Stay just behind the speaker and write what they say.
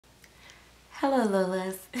Hello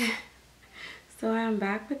Lolas. So I'm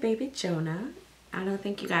back with baby Jonah. I don't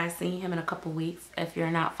think you guys seen him in a couple weeks if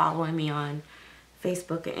you're not following me on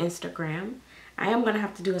Facebook and Instagram. I am going to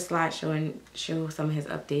have to do a slideshow and show some of his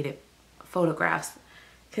updated photographs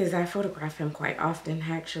because I photograph him quite often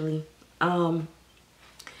actually.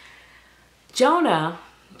 Jonah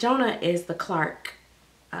is the Clark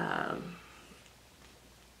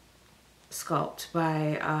sculpt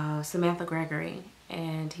by Samantha Gregory,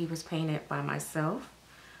 and he was painted by myself.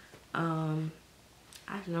 I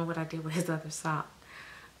don't know what I did with his other sock,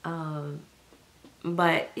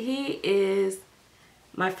 but he is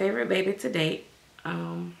my favorite baby to date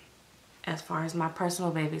as far as my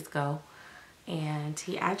personal babies go. And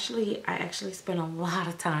I actually spent a lot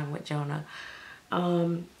of time with Jonah.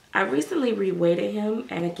 I recently reweighted him,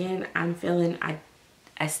 and again I'm feeling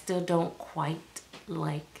I still don't quite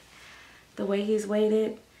like the way he's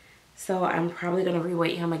weighted, so I'm probably gonna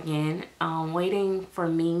reweight him again. Weighting for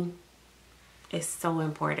me is so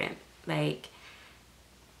important. Like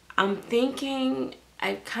I'm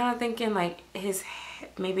kind of thinking like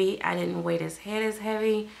maybe I didn't weight his head as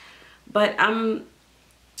heavy, but I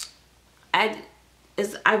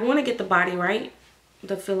want to get the body right,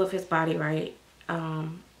 the feel of his body right,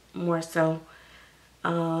 more so,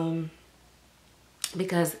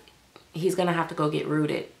 because he's gonna have to go get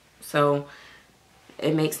rooted. So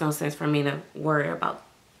it makes no sense for me to worry about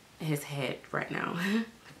his head right now.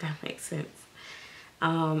 If that makes sense.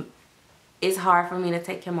 It's hard for me to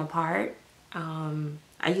take him apart.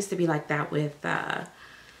 I used to be like that with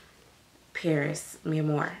Paris, mi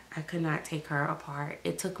amor. I could not take her apart.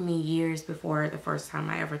 It took me years before the first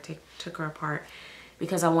time I ever took her apart,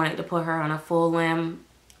 because I wanted to put her on a full limb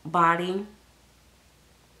body,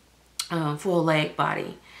 full leg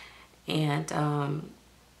body. And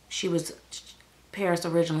Paris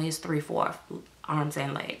originally is 3/4 arms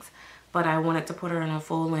and legs, but I wanted to put her in a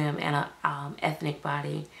full limb and a ethnic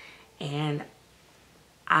body, and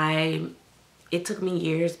it took me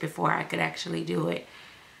years before I could actually do it.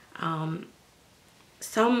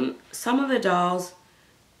 Some of the dolls,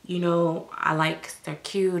 you know, they're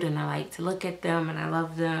cute and I like to look at them and I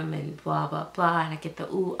love them and blah blah blah, and I get the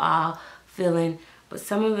ooh ah feeling, but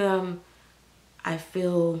some of them I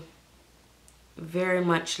feel very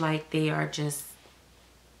much like they're just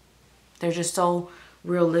so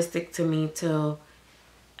realistic to me till,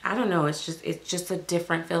 I don't know, it's just a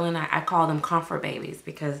different feeling. I call them comfort babies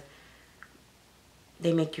because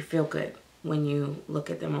they make you feel good when you look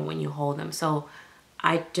at them or when you hold them. So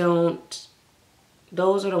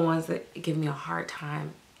those are the ones that give me a hard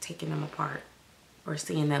time taking them apart or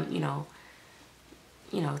seeing them, you know,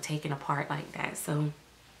 taken apart like that. So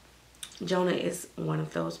Jonah is one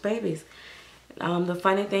of those babies. The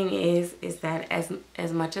funny thing is that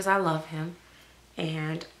as much as I love him,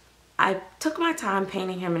 and I took my time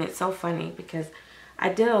painting him, and it's so funny because I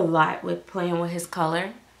did a lot with playing with his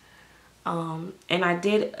color, and I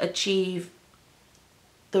did achieve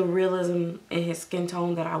the realism in his skin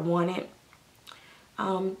tone that I wanted.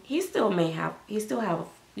 He still have,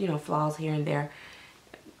 you know, flaws here and there.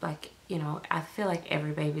 Like, you know, I feel like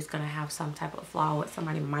every baby's gonna have some type of flaw, what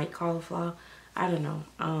somebody might call a flaw. I don't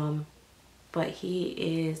know. But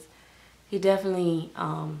he definitely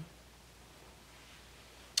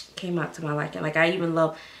came out to my liking. Like, I even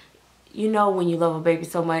love, you know, when you love a baby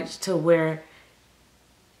so much to where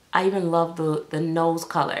I even love the nose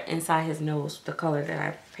color inside his nose, the color that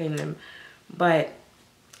I painted him. But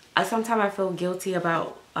sometimes I feel guilty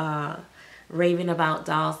about raving about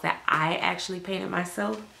dolls that I actually painted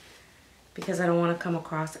myself, because I don't want to come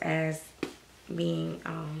across as being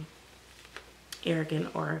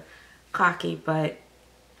arrogant or cocky. But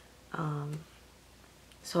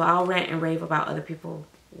so I'll rant and rave about other people's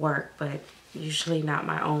work, but usually not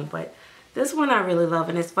my own. But this one I really love,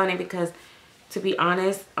 and it's funny because, to be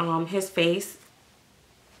honest, his face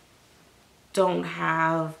don't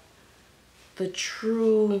have the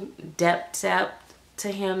true depth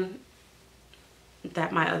to him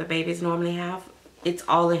that my other babies normally have. It's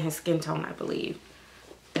all in his skin tone, I believe,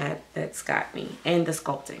 that's got me, and the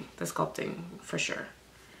sculpting for sure.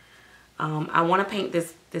 I want to paint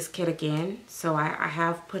this kid again, so I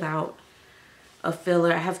have put out a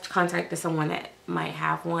filler. I have contacted someone that might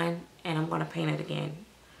have one, and I'm going to paint it again.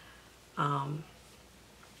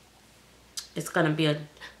 It's going to be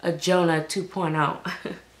a Jonah 2.0.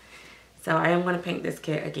 So I am going to paint this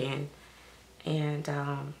kid again, and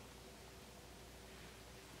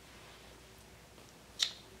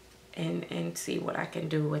see what I can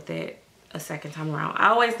do with it a second time around. I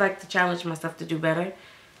always like to challenge myself to do better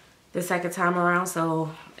the second time around,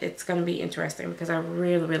 so it's going to be interesting because I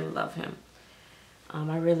really, really love him.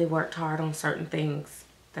 I really worked hard on certain things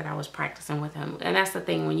that I was practicing with him. And that's the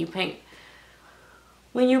thing, when you paint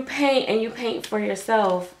and you paint for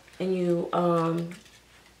yourself, and you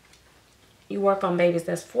work on babies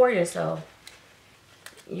that's for yourself,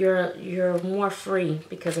 you're more free,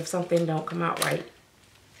 because if something don't come out right,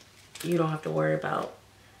 you don't have to worry about,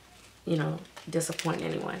 you know, disappointing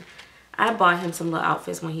anyone. I bought him some little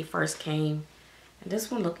outfits when he first came, and this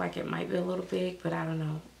one looked like it might be a little big, but I don't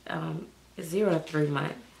know. It's 0 to 3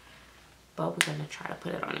 months, but we're gonna try to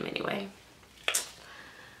put it on him anyway.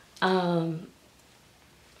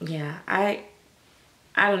 Yeah, I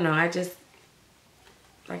don't know. I just,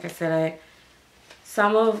 like I said,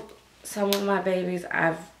 some of my babies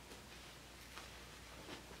I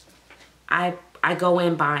go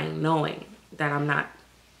in buying, knowing that I'm not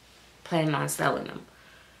planning on selling them.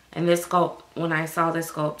 And this sculpt, when I saw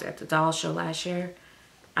this sculpt at the doll show last year,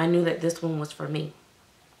 I knew that this one was for me.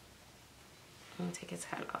 Let me take his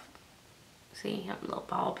hat off. See, him, little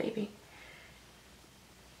ball baby.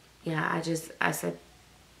 Yeah, I said,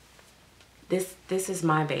 this is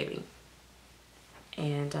my baby.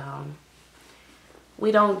 And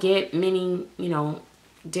we don't get many, you know,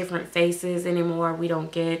 different faces anymore. We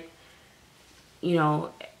don't get, you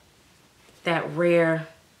know, that rare,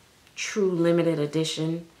 true limited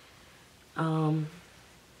edition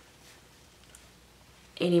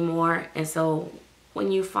anymore. And so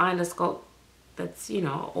when you find a sculpt that's, you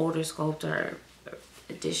know, older sculpt or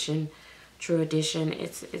edition, true edition,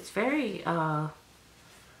 it's very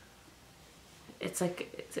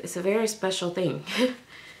it's a very special thing.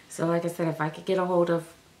 So like I said, if I could get a hold of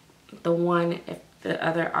the one, if the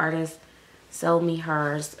other artists sell me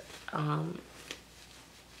hers,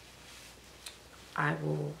 I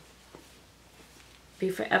will be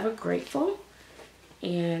forever grateful.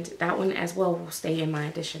 And that one as well will stay in my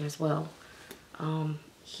edition as well.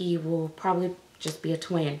 He will probably just be a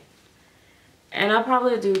twin. And I'll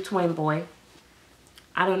probably do twin boy.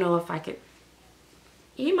 I don't know if I could.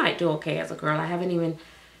 He might do okay as a girl. I haven't even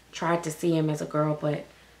tried to see him as a girl, but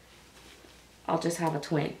I'll just have a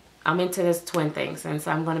twin. I'm into this twin thing. Since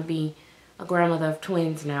I'm going to be a grandmother of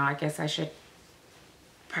twins now, I guess I should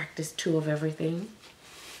practice 2 of everything.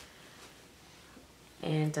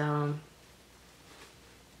 And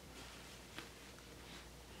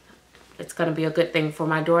it's going to be a good thing for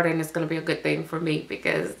my daughter, and it's going to be a good thing for me,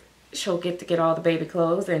 because she'll get to get all the baby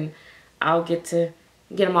clothes, and I'll get to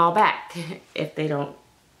get them all back if they don't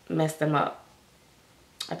mess them up.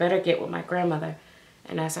 I better get with my grandmother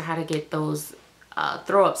and ask her how to get those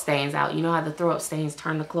throw-up stains out. You know how the throw-up stains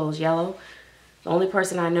turn the clothes yellow? The only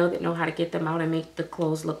person I know that know how to get them out and make the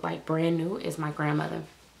clothes look like brand new is my grandmother.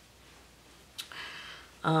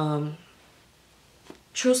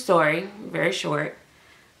 True story, very short.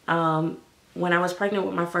 When I was pregnant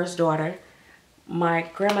with my first daughter, my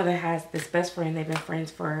grandmother has this best friend. They've been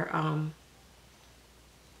friends for, her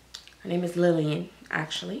name is Lillian,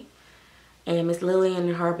 actually. And Miss Lillian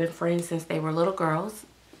and her have been friends since they were little girls.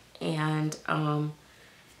 And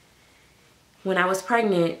when I was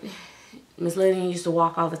pregnant, Miss Lillian used to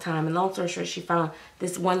walk all the time. And long story short, she found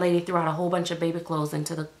this one lady threw out a whole bunch of baby clothes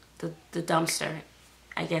into the dumpster,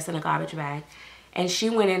 I guess in a garbage bag. And she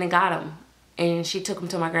went in and got them. And she took them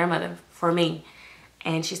to my grandmother for me.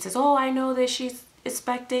 And she says, oh, I know that she's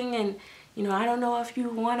expecting, and, you know, I don't know if you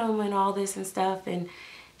want them and all this and stuff. And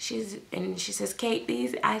she says, Kate,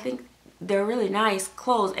 these, I think they're really nice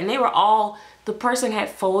clothes. And they were all, the person had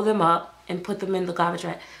folded them up and put them in the garbage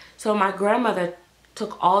bag. So my grandmother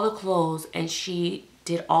took all the clothes and she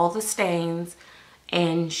did all the stains,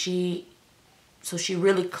 and she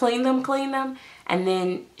really cleaned them, and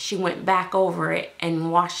then she went back over it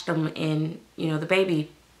and washed them in, you know, the baby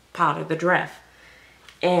powder, the Dref.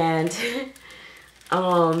 And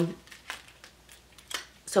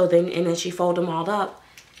so then she folded them all up,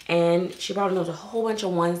 and she brought them a whole bunch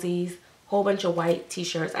of onesies, whole bunch of white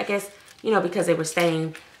t-shirts. I guess, you know, because they were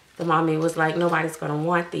stained, the mommy was like, nobody's gonna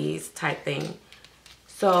want these type thing.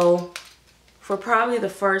 So for probably the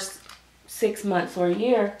first 6 months or a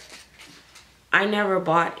year, I never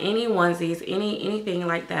bought any onesies, anything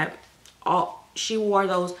like that. She wore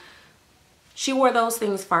those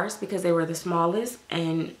things first because they were the smallest,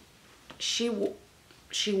 and she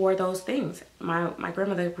wore those things. My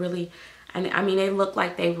grandmother really, and I mean, they looked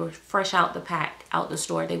like they were fresh out the pack, out the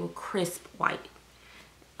store. They were crisp white.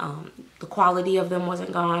 The quality of them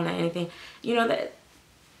wasn't gone or anything. You know, that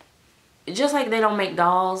just like they don't make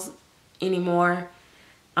dolls anymore.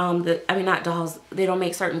 I mean, not dolls. They don't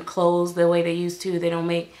make certain clothes the way they used to. They don't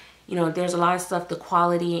make, you know, there's a lot of stuff, the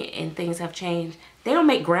quality and things have changed. They don't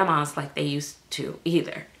make grandmas like they used to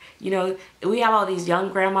either. You know, we have all these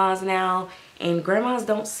young grandmas now, And grandmas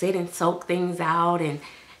don't sit and soak things out and,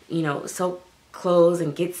 you know, soak clothes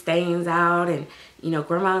and get stains out. And, you know,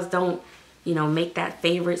 grandmas don't, you know, make that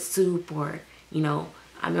favorite soup. Or, you know,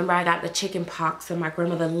 I remember I got the chicken pox and my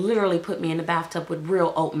grandmother literally put me in the bathtub with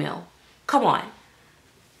real oatmeal. Come on.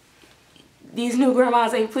 These new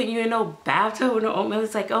grandmas ain't putting you in no bathtub with no oatmeal.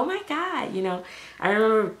 It's like, oh my God, you know. I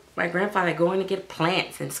remember my grandfather going to get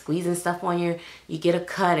plants and squeezing stuff on you get a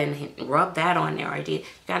cut and rub that on there. Or you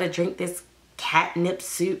gotta drink this catnip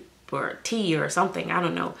soup or tea or something. I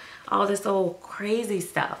don't know. All this old crazy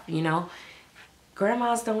stuff, you know.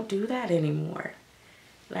 Grandmas don't do that anymore.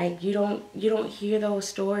 Like you don't hear those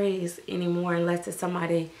stories anymore unless it's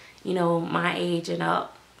somebody, you know, my age and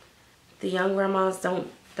up. The young grandmas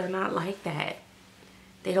they're not like that.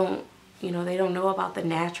 They don't, you know, they don't know about the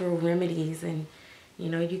natural remedies. And, you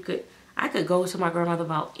know, I could go to my grandmother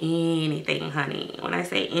about anything, honey. When I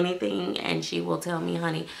say anything, and she will tell me,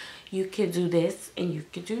 honey, you could do this and you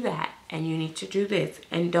could do that and you need to do this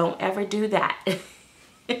and don't ever do that.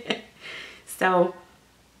 So,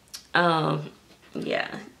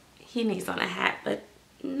 yeah, he needs on a hat, but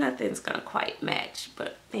nothing's gonna quite match.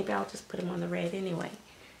 But maybe I'll just put him on the red anyway,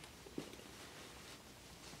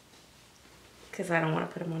 because I don't want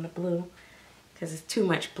to put him on the blue because it's too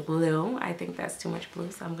much blue. I think that's too much blue,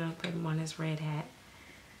 so I'm gonna put him on his red hat.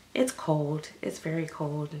 It's cold. It's very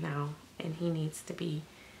cold now, and he needs to be,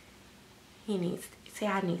 see,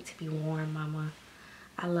 I need to be warm, mama.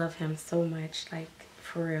 I love him so much, like,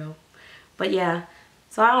 for real. But yeah,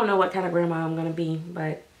 so I don't know what kind of grandma I'm gonna be,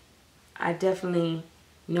 but I definitely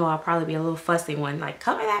know I'll probably be a little fussy one. Like,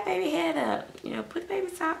 cover that baby head up, you know, put baby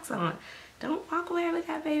socks on. Don't walk away with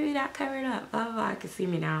that baby not covered up. Blah, blah, blah. I can see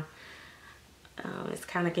me now. It's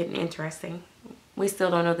kind of getting interesting. We still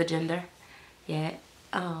don't know the gender yet.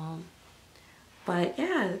 But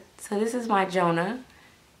yeah, so this is my Jonah.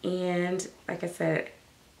 And like I said,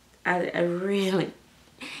 I really,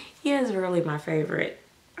 he is really my favorite.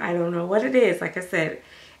 I don't know what it is. Like I said,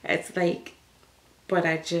 it's like, but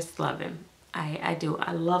I just love him. I do.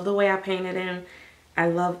 I love the way I painted him.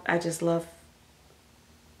 I just love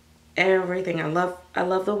everything. I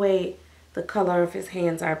love the way the color of his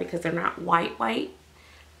hands are, because they're not white,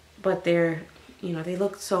 but they're, you know, they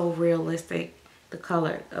look so realistic, the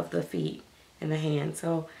color of the feet and the hands.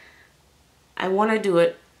 So I want to do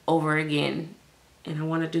it over again, and I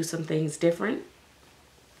want to do some things different.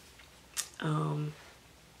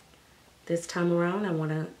 This time around, I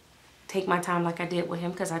want to take my time like I did with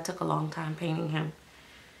him, because I took a long time painting him.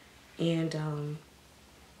 And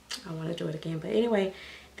I want to do it again. But anyway,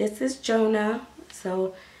 this is Jonah.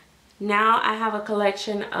 So now I have a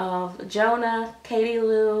collection of Jonah, Katie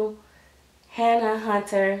Lou, Hannah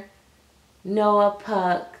Hunter, Noah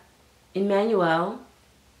Puck, Emmanuel.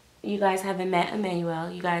 You guys haven't met Emmanuel.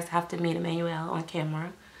 You guys have to meet Emmanuel on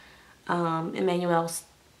camera. Emmanuel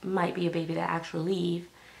might be a baby that actually leave.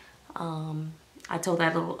 I told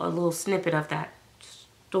that a little snippet of that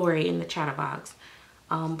story in the Chatterbox.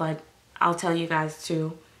 But I'll tell you guys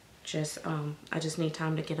too. I just need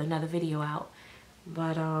time to get another video out.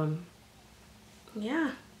 But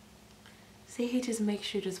yeah. See, he just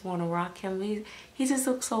makes you just want to rock him. He just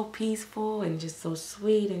looks so peaceful and just so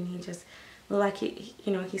sweet, and he just look like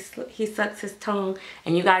he sucks his tongue.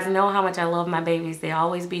 And you guys know how much I love my babies. They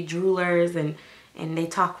always be droolers, and they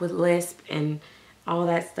talk with lisp and all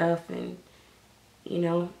that stuff. And you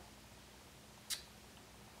know,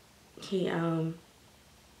 he you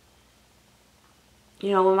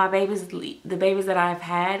know, when my babies, the babies that I've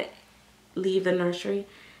had leave the nursery,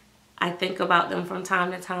 I think about them from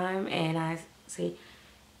time to time, and I see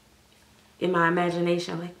in my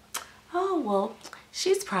imagination, like, oh, well,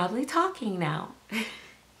 she's probably talking now.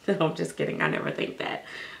 No, I'm just kidding. I never think that.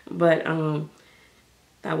 But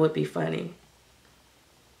that would be funny.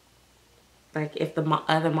 Like if the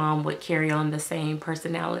other mom would carry on the same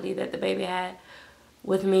personality that the baby had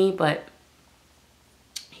with me. But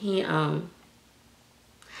he,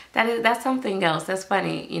 that's something else. That's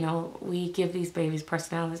funny. You know, we give these babies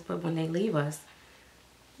personalities, but when they leave us,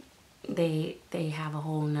 they have a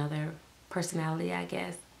whole nother personality, I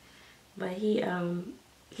guess. But he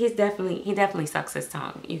definitely sucks his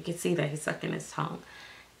tongue. You can see that he's sucking his tongue,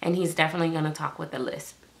 and he's definitely gonna talk with a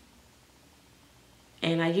lisp.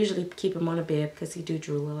 And I usually keep him on a bib because he do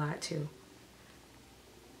drool a lot too.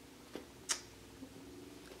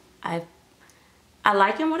 I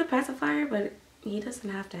like him with a pacifier, but he doesn't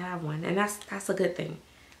have to have one, and that's a good thing.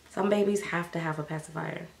 Some babies have to have a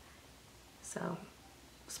pacifier. So,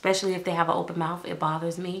 especially if they have an open mouth, it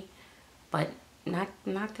bothers me, but not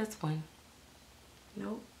this one.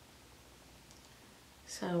 Nope.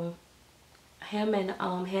 So, him and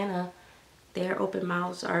Hannah their open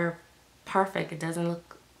mouths are perfect.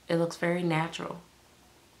 It looks very natural.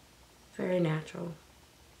 Very natural.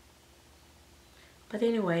 But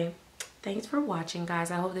anyway, thanks for watching,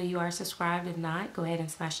 guys. I hope that you are subscribed. If not, go ahead and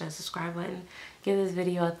smash that subscribe button. Give this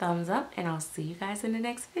video a thumbs up, and I'll see you guys in the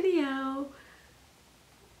next video.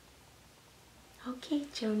 Okay,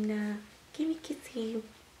 Jonah. Give me a kissy.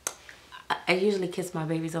 I usually kiss my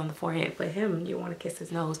babies on the forehead, but him, you want to kiss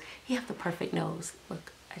his nose. He has the perfect nose.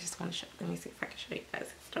 Look, I just want to show. Let me see if I can show you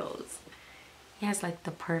guys his nose. He has like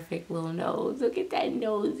the perfect little nose. Look at that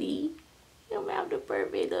nosy. He'll have the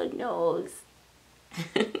perfect little nose.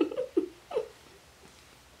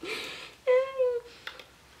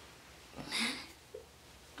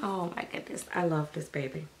 Oh my goodness, I love this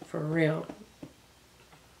baby, for real.